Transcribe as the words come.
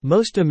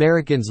Most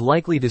Americans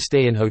likely to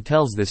stay in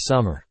hotels this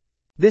summer.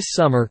 This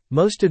summer,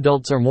 most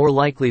adults are more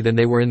likely than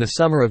they were in the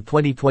summer of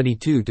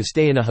 2022 to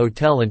stay in a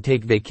hotel and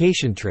take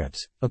vacation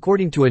trips,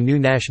 according to a new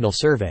national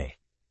survey.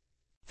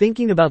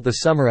 Thinking about the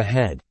summer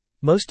ahead,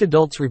 most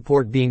adults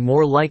report being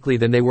more likely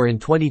than they were in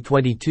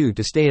 2022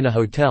 to stay in a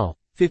hotel,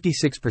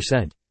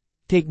 56%,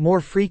 take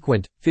more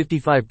frequent,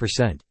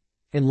 55%,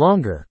 and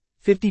longer,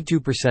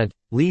 52%,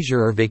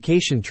 leisure or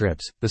vacation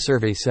trips, the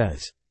survey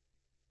says.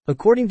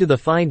 According to the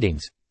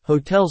findings,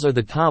 hotels are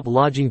the top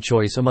lodging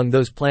choice among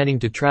those planning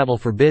to travel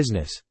for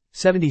business,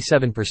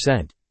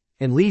 77%,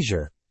 and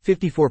leisure,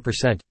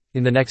 54%,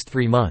 in the next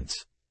 3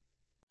 months.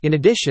 In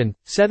addition,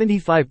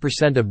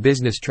 75% of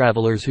business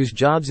travelers whose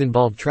jobs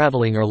involve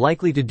traveling are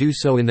likely to do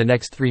so in the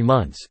next 3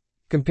 months,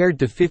 compared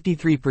to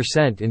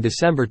 53% in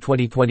December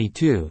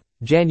 2022,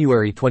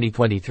 January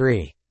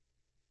 2023.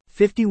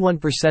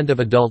 51% of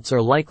adults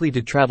are likely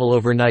to travel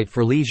overnight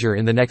for leisure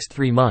in the next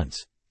 3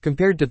 months,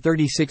 compared to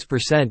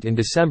 36% in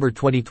December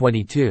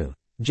 2022,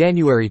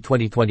 January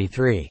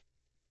 2023.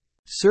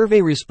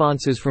 Survey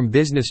responses from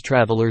business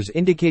travelers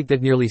indicate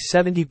that nearly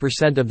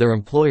 70% of their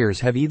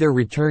employers have either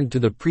returned to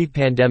the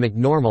pre-pandemic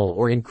normal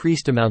or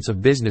increased amounts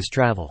of business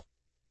travel.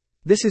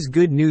 This is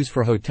good news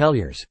for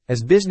hoteliers,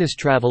 as business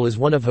travel is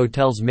one of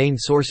hotels' main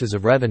sources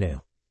of revenue.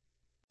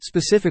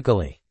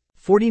 Specifically,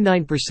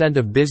 49%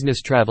 of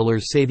business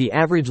travelers say the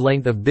average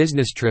length of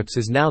business trips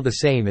is now the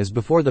same as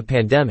before the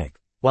pandemic,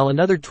 while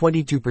another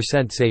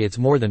 22% say it's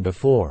more than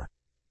before.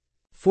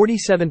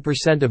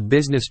 47% of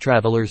business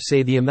travelers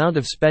say the amount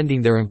of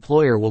spending their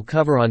employer will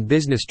cover on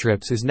business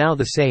trips is now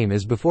the same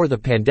as before the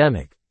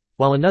pandemic,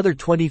 while another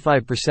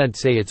 25%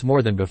 say it's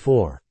more than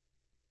before.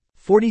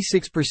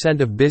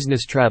 46% of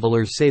business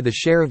travelers say the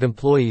share of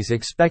employees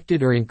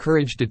expected or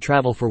encouraged to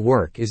travel for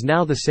work is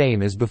now the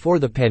same as before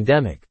the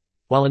pandemic,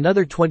 while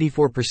another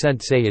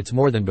 24% say it's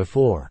more than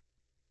before.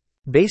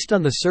 Based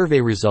on the survey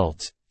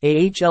results,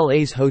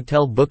 AHLA's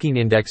Hotel Booking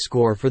Index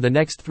score for the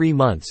next 3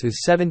 months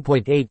is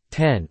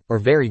 7.8/10, or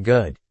very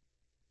good.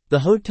 The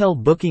Hotel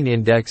Booking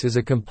Index is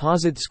a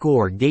composite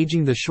score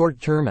gauging the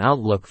short-term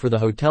outlook for the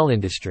hotel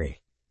industry.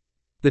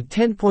 The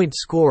 10-point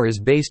score is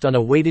based on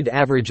a weighted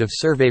average of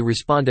survey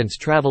respondents'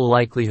 travel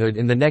likelihood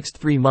in the next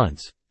 3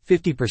 months,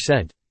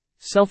 50%,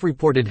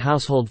 self-reported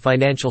household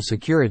financial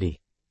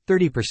security,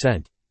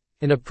 30%,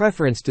 and a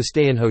preference to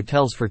stay in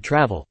hotels for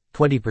travel,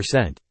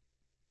 20%.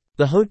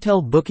 The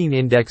Hotel Booking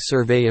Index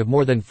survey of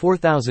more than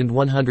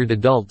 4,100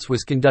 adults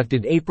was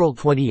conducted April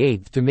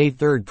 28 to May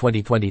 3,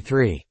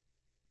 2023.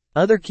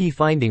 Other key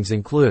findings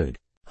include: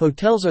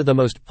 hotels are the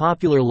most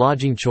popular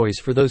lodging choice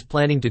for those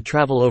planning to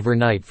travel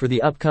overnight for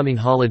the upcoming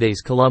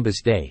holidays: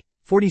 Columbus Day,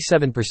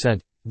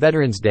 47%,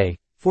 Veterans Day,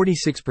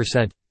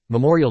 46%,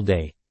 Memorial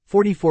Day,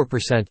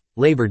 44%,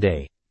 Labor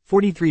Day,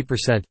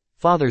 43%,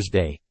 Father's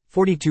Day,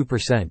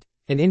 42%,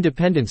 and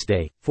Independence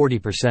Day,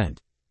 40%.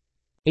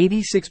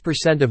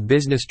 86% of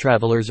business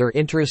travelers are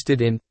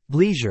interested in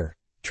leisure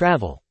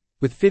travel,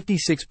 with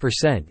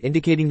 56%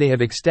 indicating they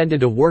have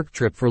extended a work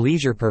trip for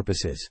leisure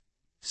purposes,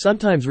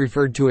 sometimes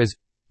referred to as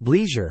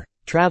bleisure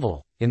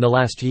travel, in the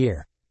last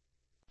year.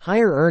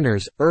 Higher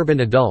earners, urban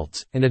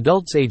adults, and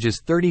adults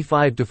ages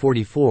 35 to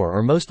 44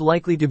 are most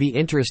likely to be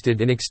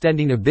interested in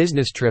extending a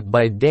business trip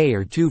by a day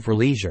or two for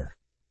leisure.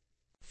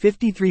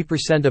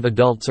 53% of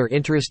adults are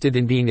interested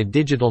in being a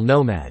digital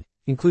nomad,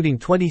 including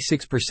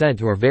 26%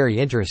 who are very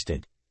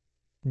interested.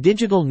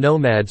 Digital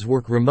nomads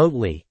work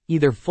remotely,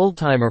 either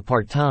full-time or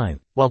part-time,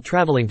 while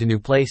traveling to new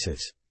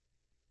places.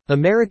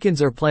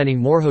 Americans are planning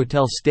more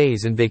hotel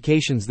stays and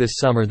vacations this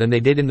summer than they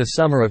did in the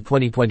summer of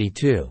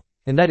 2022,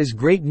 and that is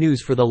great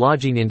news for the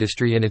lodging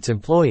industry and its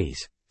employees,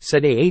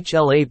 said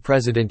AHLA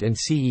President and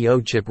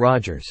CEO Chip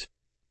Rogers.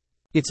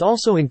 It's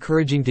also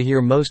encouraging to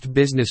hear most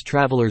business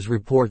travelers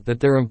report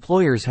that their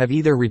employers have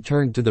either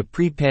returned to the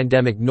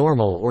pre-pandemic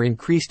normal or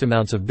increased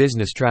amounts of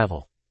business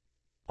travel.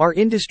 Our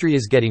industry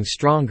is getting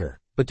stronger,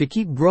 but to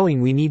keep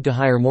growing we need to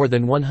hire more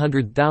than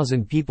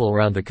 100,000 people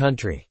around the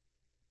country.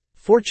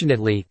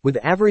 Fortunately, with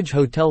average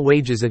hotel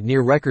wages at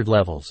near record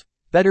levels,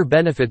 better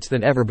benefits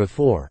than ever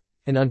before,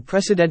 an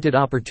unprecedented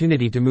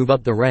opportunity to move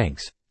up the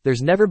ranks,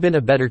 there's never been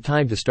a better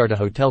time to start a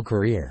hotel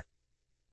career.